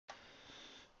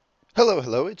Hello,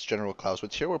 hello, it's General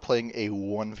Clausewitz here. We're playing a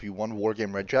 1v1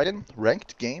 Wargame Red Dragon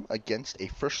ranked game against a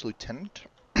First Lieutenant,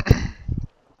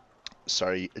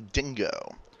 sorry,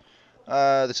 Dingo.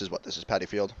 This is Paddy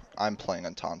Field. I'm playing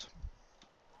Entente.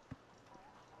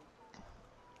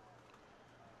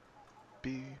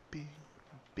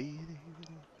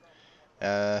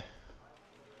 Uh,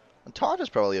 Entente is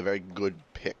probably a very good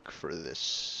pick for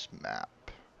this map.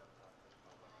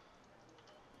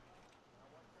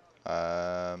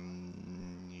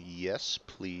 Yes,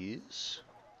 please.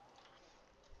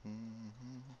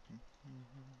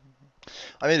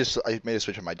 I made a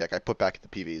switch on my deck. I put back the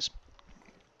PVs.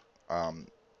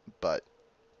 But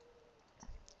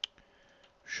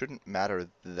shouldn't matter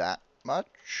that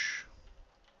much.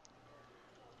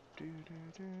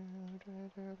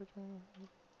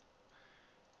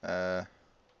 Uh,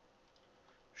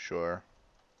 sure.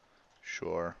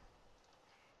 Sure.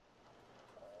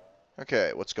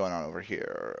 Okay, what's going on over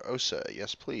here? Osa,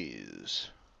 yes please.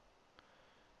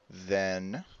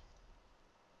 Then...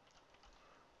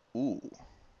 Ooh.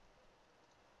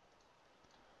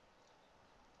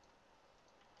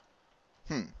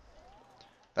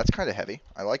 That's kind of heavy.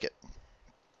 I like it.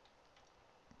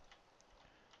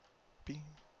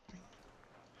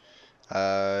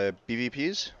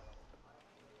 BVPs?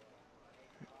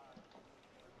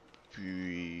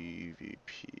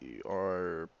 BVP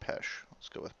or Pesh. Let's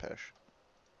go with Pesh.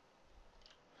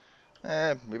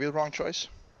 Maybe the wrong choice.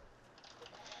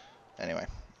 Anyway,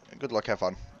 good luck, have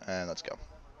fun, and let's go.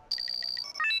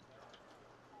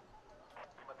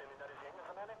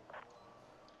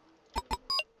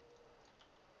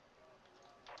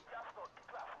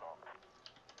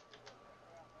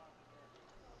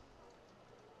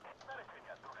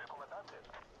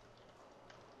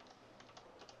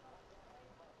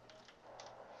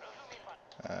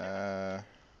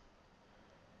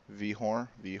 Vhor,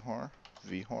 Vhor,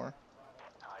 Vhor.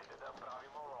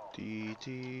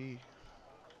 DT.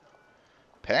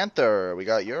 Panther, we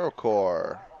got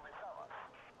Eurocore.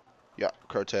 Yeah,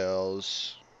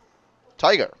 Crowtails.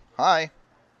 Tiger, hi.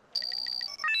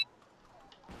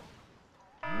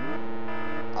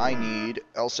 I need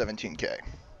L17K.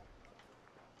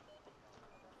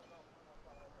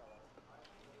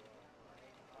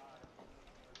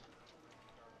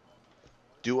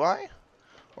 Do I?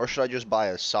 Or should I just buy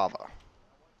a Sava?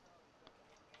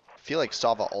 I feel like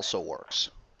Sava also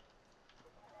works.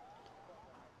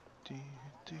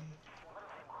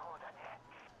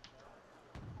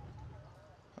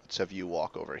 Let's have you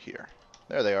walk over here.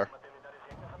 There they are.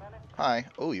 Hi.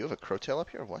 Oh, you have a Crowtail up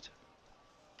here? What?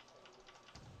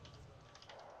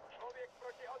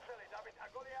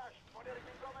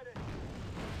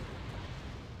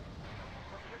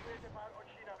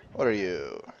 What are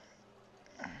you?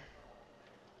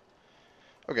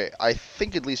 Okay, I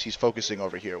think at least he's focusing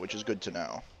over here, which is good to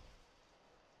know.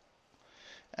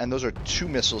 And those are 2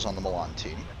 missiles on the Milan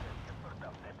team.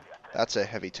 That's a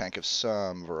heavy tank of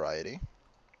some variety.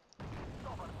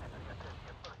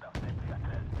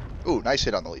 Ooh, nice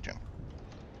hit on the Legion.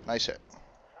 Nice hit.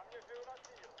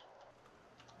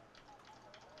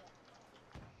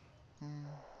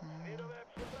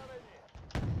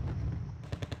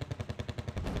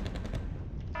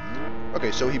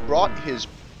 Okay, so he brought his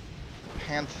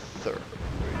Panther.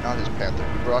 Not his Panther.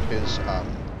 He brought his,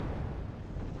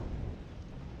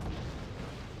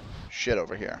 shit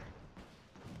over here.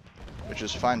 Which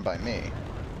is fine by me.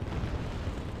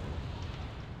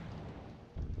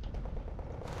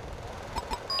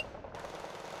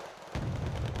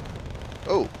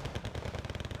 Oh.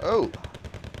 Oh.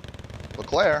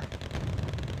 LeClaire.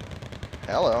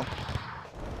 Hello.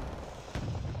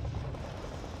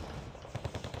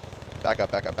 Back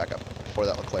up, back up, back up. Before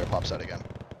that LeClaire pops out again.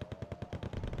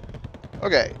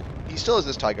 Okay. He still has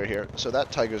this Tiger here, so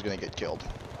that Tiger's gonna get killed.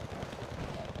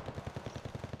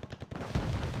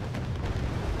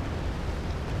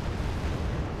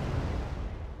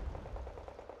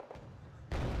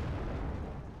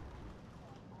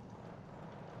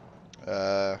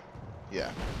 Yeah.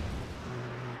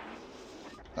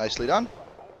 Nicely done.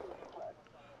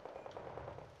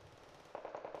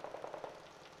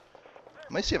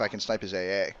 Let me see if I can snipe his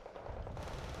AA.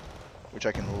 Which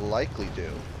I can likely do.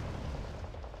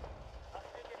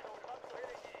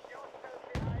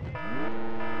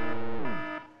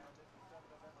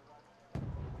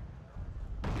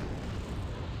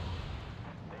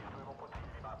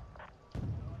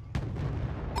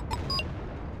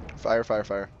 Fire, fire,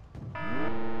 fire.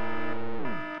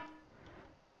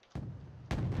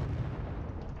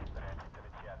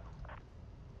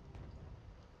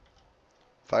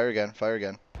 Fire again, fire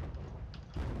again.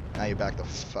 Now you back the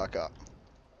fuck up.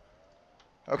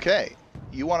 Okay.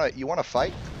 You wanna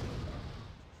fight?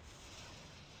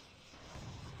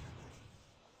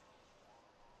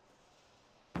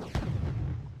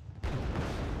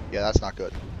 Yeah, that's not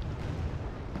good.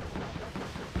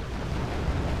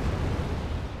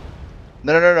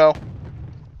 No, no, no, no.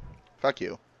 Fuck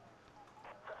you.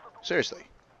 Seriously.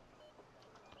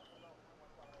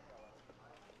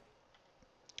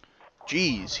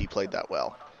 Jeez, he played that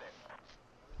well.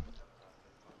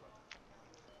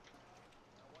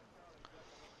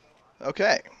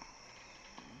 Okay.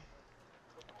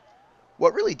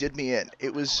 What really did me in,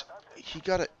 it was he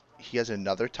has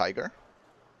another tiger.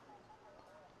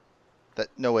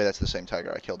 No way that's the same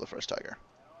tiger. I killed the first tiger.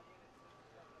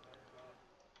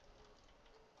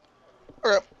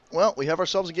 Alright, well, we have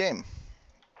ourselves a game.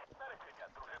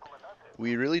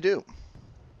 We really do.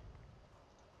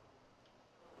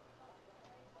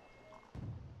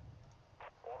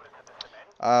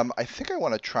 I think I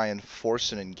want to try and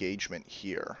force an engagement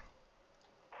here.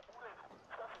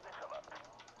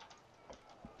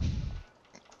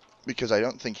 Because I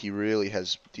don't think he really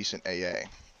has decent AA.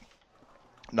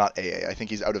 Not AA, I think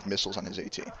he's out of missiles on his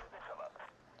AT.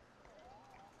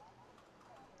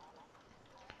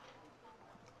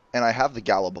 And I have the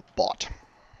Gallop bot.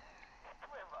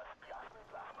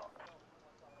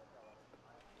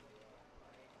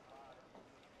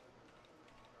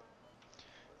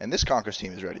 And this Conquerors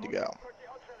team is ready to go.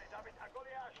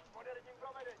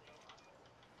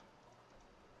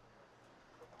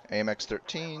 AMX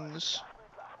 13s.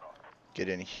 Get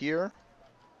in here.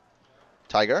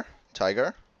 Tiger.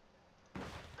 Tiger.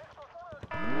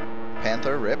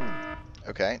 Panther, rip.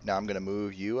 Okay, now I'm going to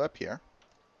move you up here.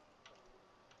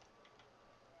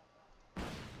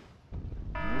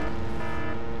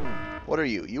 What are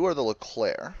you? You are the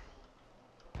Leclerc.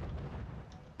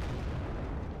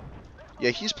 Yeah,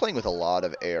 he's playing with a lot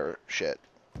of air shit.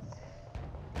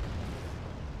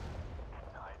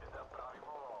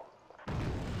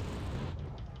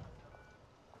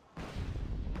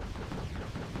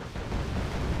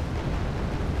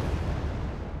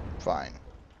 Fine.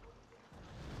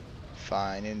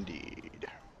 Fine indeed.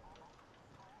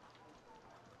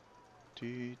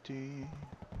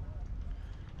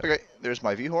 Okay, there's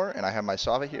my Vihor, and I have my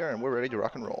Sava here, and we're ready to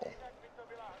rock and roll.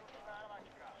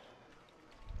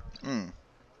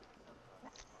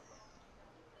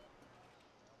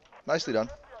 Nicely done.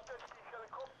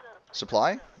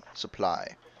 Supply?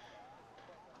 Supply.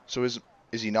 So is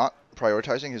he not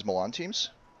prioritizing his Milan teams?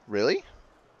 Really?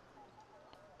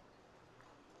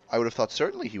 I would have thought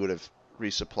certainly he would have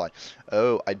resupplied.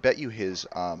 Oh, I'd bet you his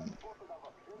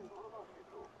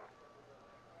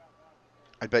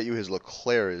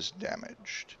Leclerc is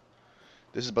damaged.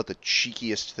 This is about the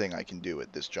cheekiest thing I can do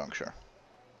at this juncture.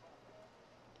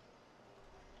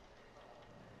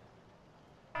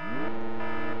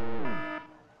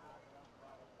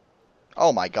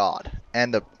 Oh my god.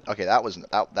 And okay,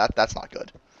 that's not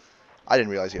good. I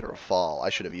didn't realize he had a Rafale. I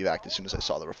should have evac'd as soon as I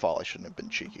saw the Rafale. I shouldn't have been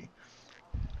cheeky.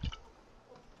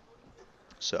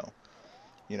 So,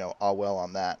 you know, all well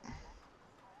on that.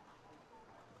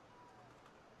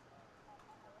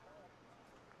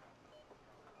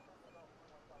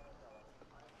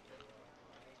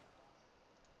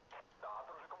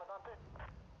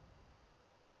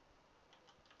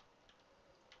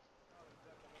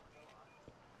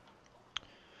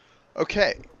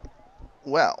 Okay.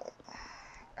 Well,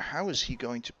 how is he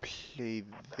going to play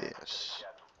this?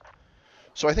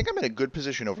 So I think I'm in a good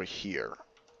position over here.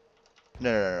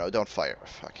 No, don't fire.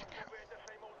 Fucking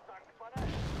hell.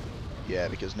 Yeah,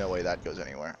 because no way that goes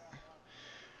anywhere.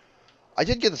 I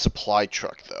did get the supply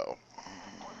truck, though.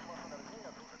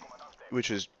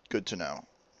 Which is good to know.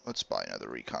 Let's buy another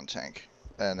recon tank.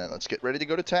 And then let's get ready to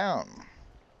go to town.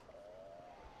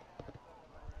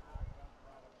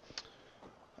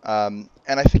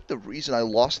 And I think the reason I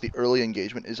lost the early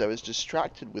engagement is I was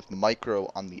distracted with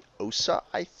micro on the OSA,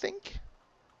 I think.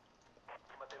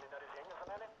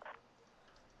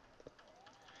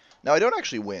 Now, I don't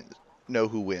actually know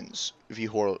who wins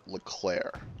Vihor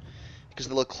Leclerc. Because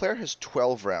the Leclerc has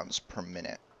 12 rounds per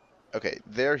minute. Okay,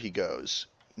 there he goes.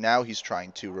 Now he's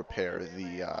trying to repair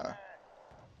the...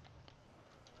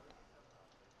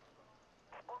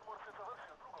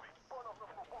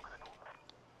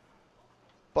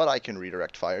 But I can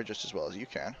redirect fire just as well as you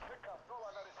can.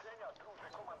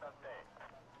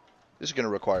 This is going to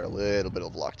require a little bit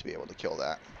of luck to be able to kill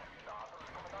that.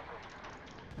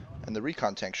 And the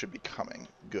recon tank should be coming.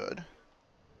 Good.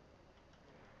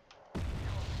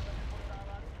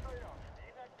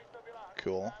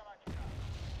 Cool.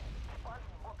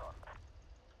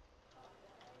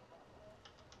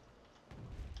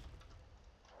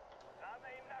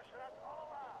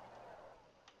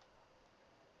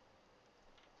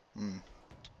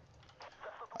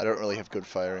 I don't really have good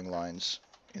firing lines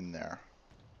in there.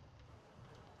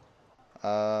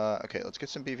 Okay, let's get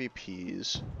some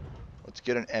BVPs. Let's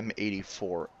get an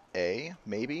M84A,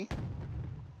 maybe? Do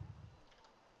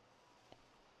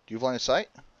you have line of sight?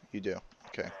 You do.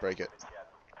 Okay, break it.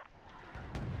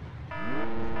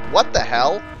 What the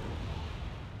hell?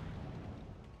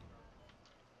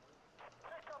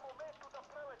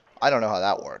 I don't know how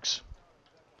that works.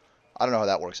 I don't know how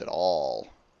that works at all.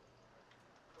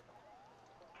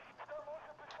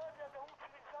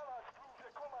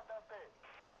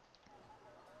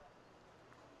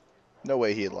 No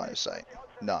way he had line of sight.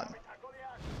 None.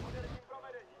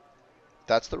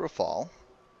 That's the Rafale.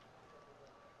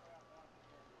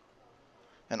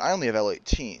 And I only have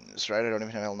L18s, right? I don't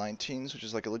even have L19s, which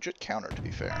is like a legit counter, to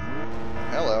be fair.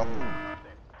 Hello.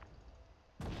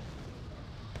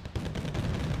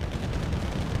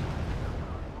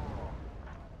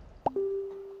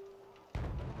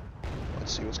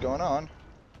 Let's see what's going on.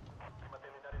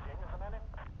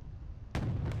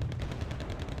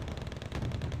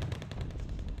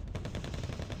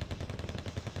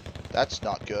 That's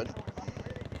not good.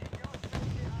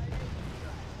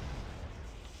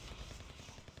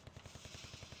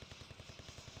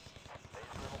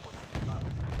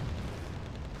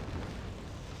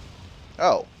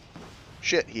 Oh.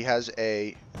 Shit, he has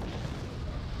a...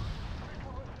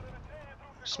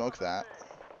 Smoke that.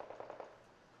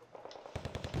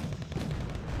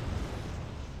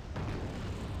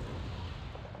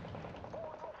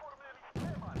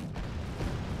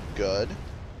 Good.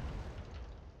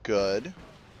 Good.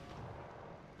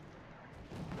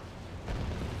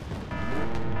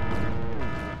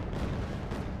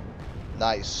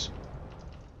 Nice.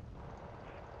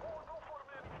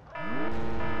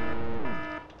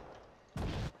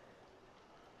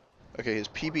 Okay, his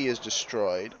PB is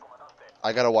destroyed.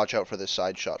 I gotta watch out for this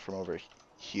side shot from over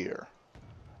here.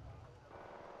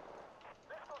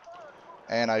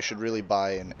 And I should really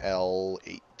buy an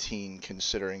L18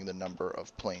 considering the number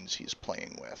of planes he's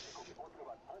playing with.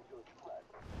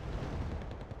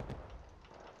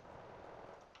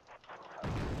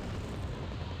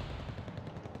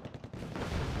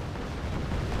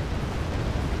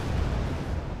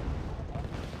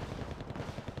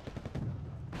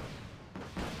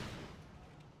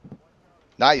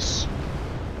 Nice.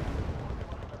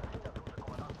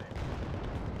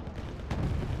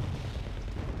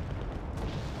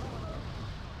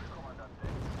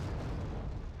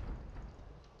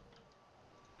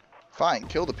 Fine,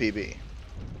 kill the PB.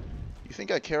 You think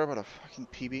I care about a fucking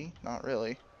PB? Not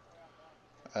really.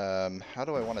 How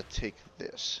do I want to take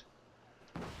this?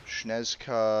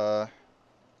 Snezka...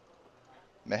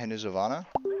 Mehanizovana?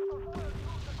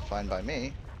 Fine by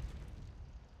me.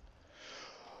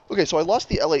 Okay, so I lost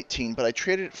the L18, but I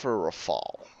traded it for a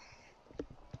Rafale.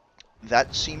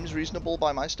 That seems reasonable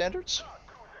by my standards.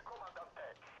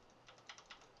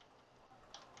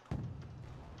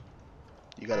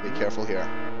 You gotta be careful here.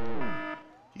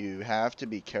 You have to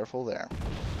be careful there.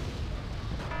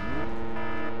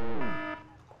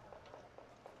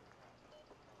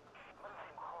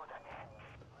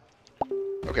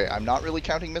 Okay, I'm not really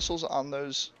counting missiles on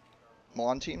those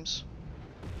Milan teams.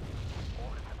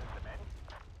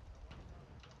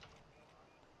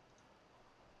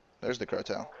 There's the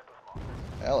Crotail.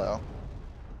 Hello.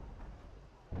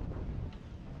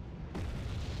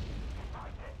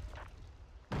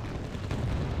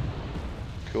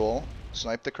 Cool.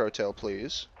 Snipe the Crotail,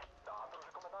 please.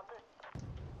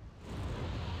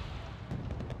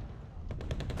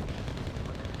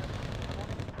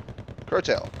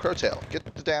 Crotail, Crotail, get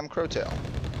the damn Crotail.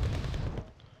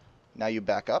 Now you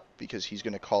back up, because he's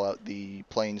going to call out the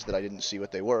planes that I didn't see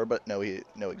what they were, but know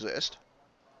exist.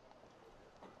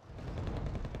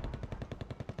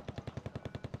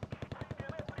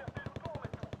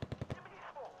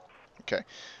 Okay.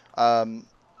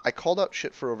 I called out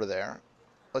shit for over there.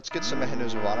 Let's get some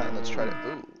Mehanizovana and let's try to...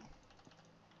 Ooh.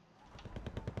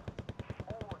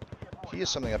 He has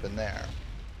something up in there.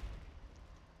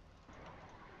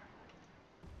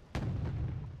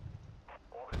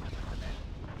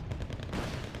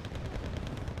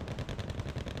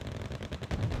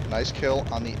 Nice kill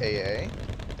on the AA.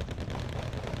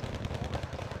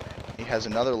 He has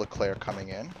another Leclerc coming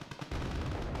in.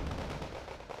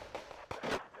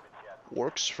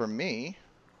 Works for me.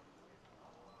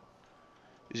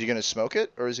 Is he gonna smoke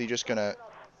it, or is he just gonna...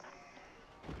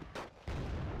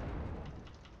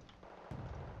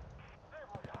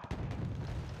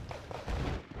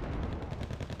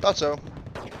 Thought so.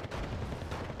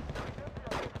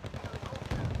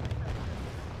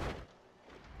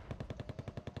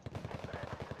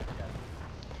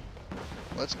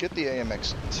 Let's get the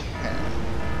AMX-10.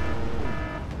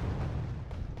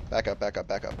 Back up, back up,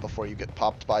 back up, before you get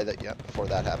popped by that, yeah, before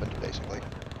that happened, basically.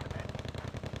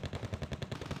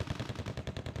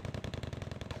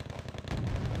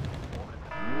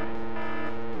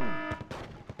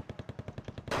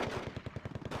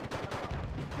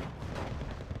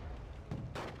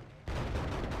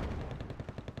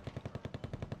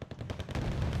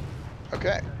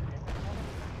 Okay.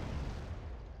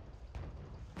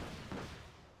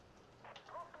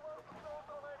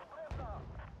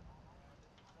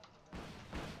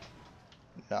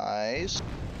 Nice.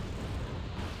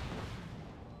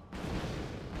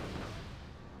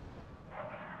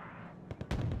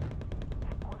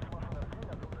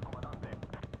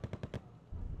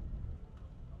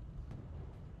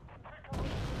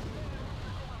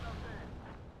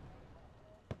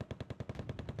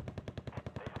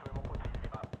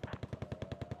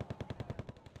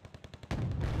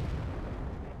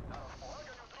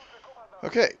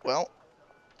 Okay, well,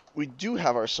 we do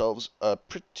have ourselves a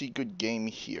pretty good game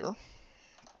here.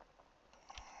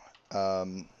 I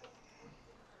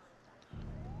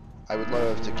would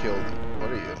love to kill...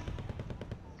 What are you?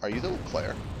 Are you the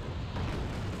Leclerc?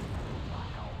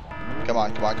 Come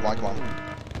on, come on, come on, come on.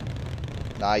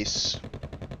 Nice.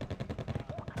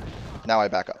 Now I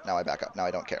back up, now I back up, now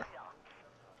I don't care.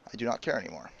 I do not care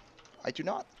anymore. I do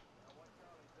not.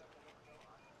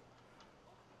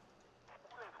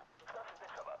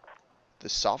 The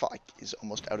Savak is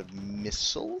almost out of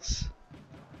missiles?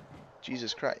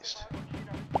 Jesus Christ.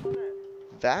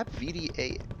 VAP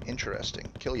VDA, interesting.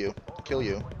 Kill you. Kill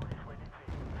you.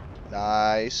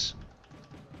 Nice.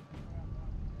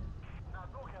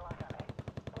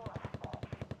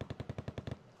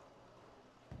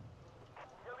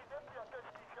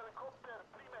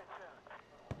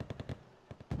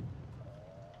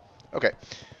 Okay.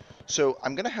 So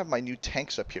I'm gonna have my new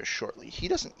tanks up here shortly. He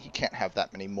can't have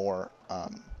that many more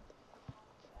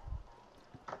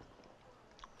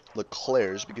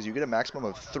Leclercs because you get a maximum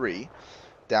of 3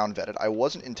 down vetted. I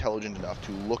wasn't intelligent enough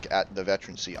to look at the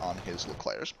veterancy on his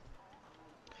Leclercs,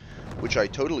 which I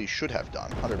totally should have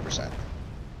done, 100%.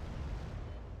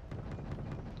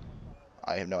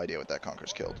 I have no idea what that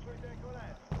Conqueror's killed.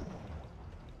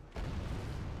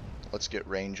 Let's get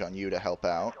range on you to help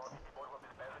out.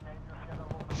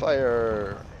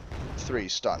 Fire 3,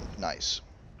 stun, nice.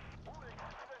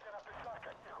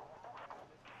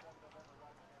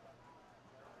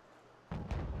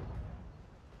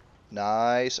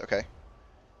 Nice, okay.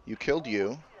 You killed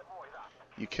you.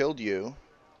 You killed you.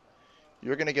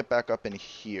 You're gonna get back up in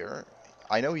here.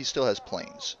 I know he still has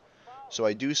planes, so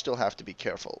I do still have to be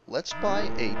careful. Let's buy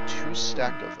a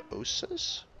 2-stack of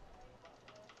Osas.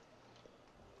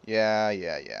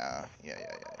 Yeah.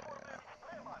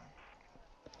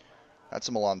 That's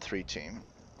a Milan 3 team.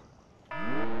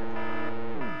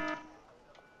 How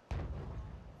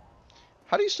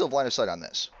do you still have line of sight on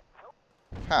this?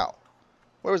 How?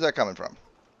 Where was that coming from?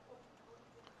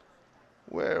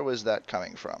 Where was that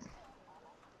coming from?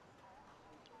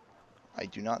 I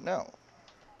do not know.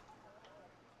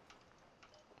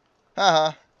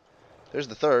 Haha. There's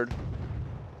the third.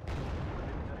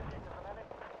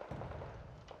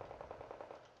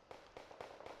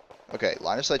 Okay,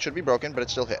 line of sight should be broken, but it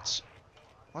still hits.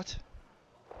 What?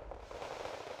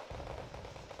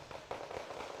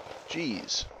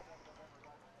 Jeez.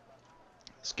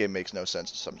 This game makes no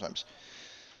sense sometimes.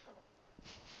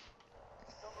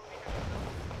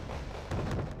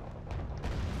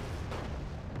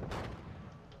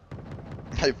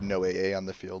 I have no AA on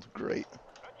the field. Great.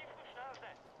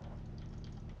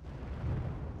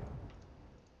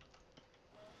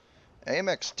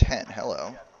 AMX 10,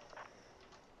 hello.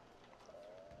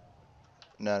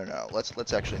 No.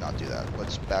 Let's actually not do that.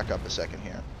 Let's back up a second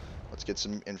here. Let's get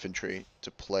some infantry to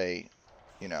play,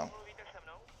 you know.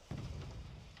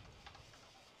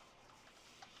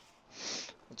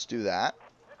 Let's do that.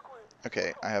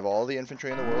 Okay, I have all the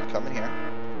infantry in the world coming here.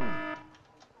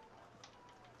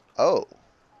 Oh.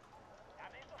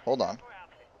 Hold on.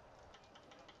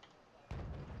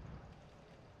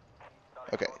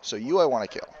 Okay, so you I want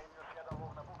to kill.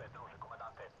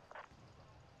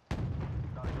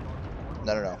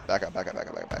 No. Back up.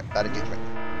 Bad engagement.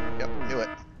 Yep, knew it.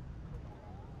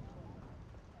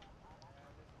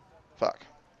 Fuck.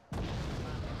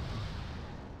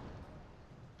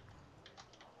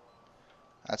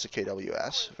 That's a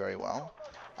KWS. Very well.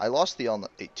 I lost the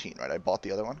L18, right? I bought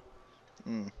the other one.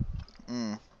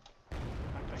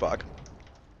 Fuck.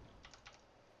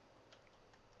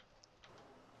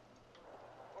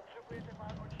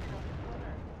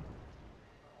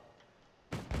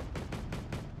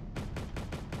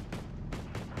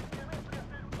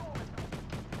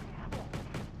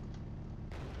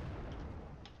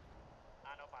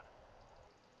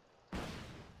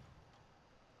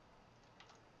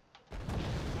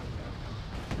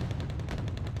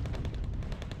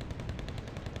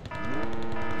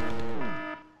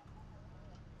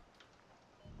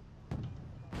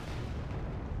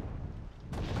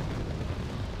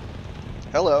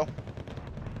 Hello.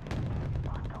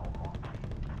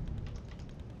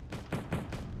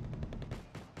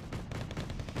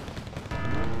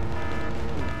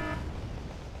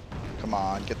 Come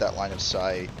on, get that line of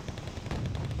sight.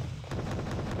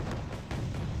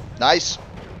 Nice.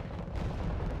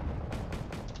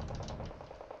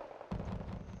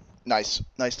 Nice.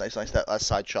 Nice, nice, nice. That last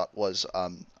side shot was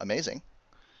amazing.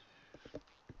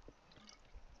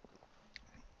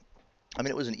 I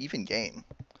mean, it was an even game.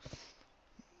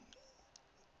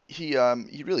 He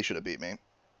really should have beat me.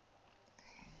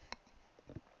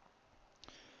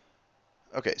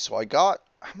 Okay, so I got...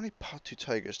 How many pot 2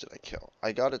 tigers did I kill?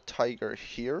 I got a tiger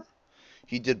here.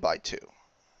 He did buy 2.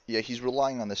 Yeah, he's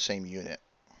relying on the same unit.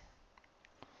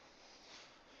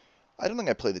 I don't think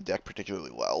I played the deck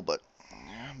particularly well, but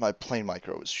my plane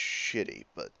micro was shitty.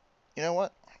 But you know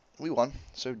what? We won,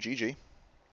 so GG.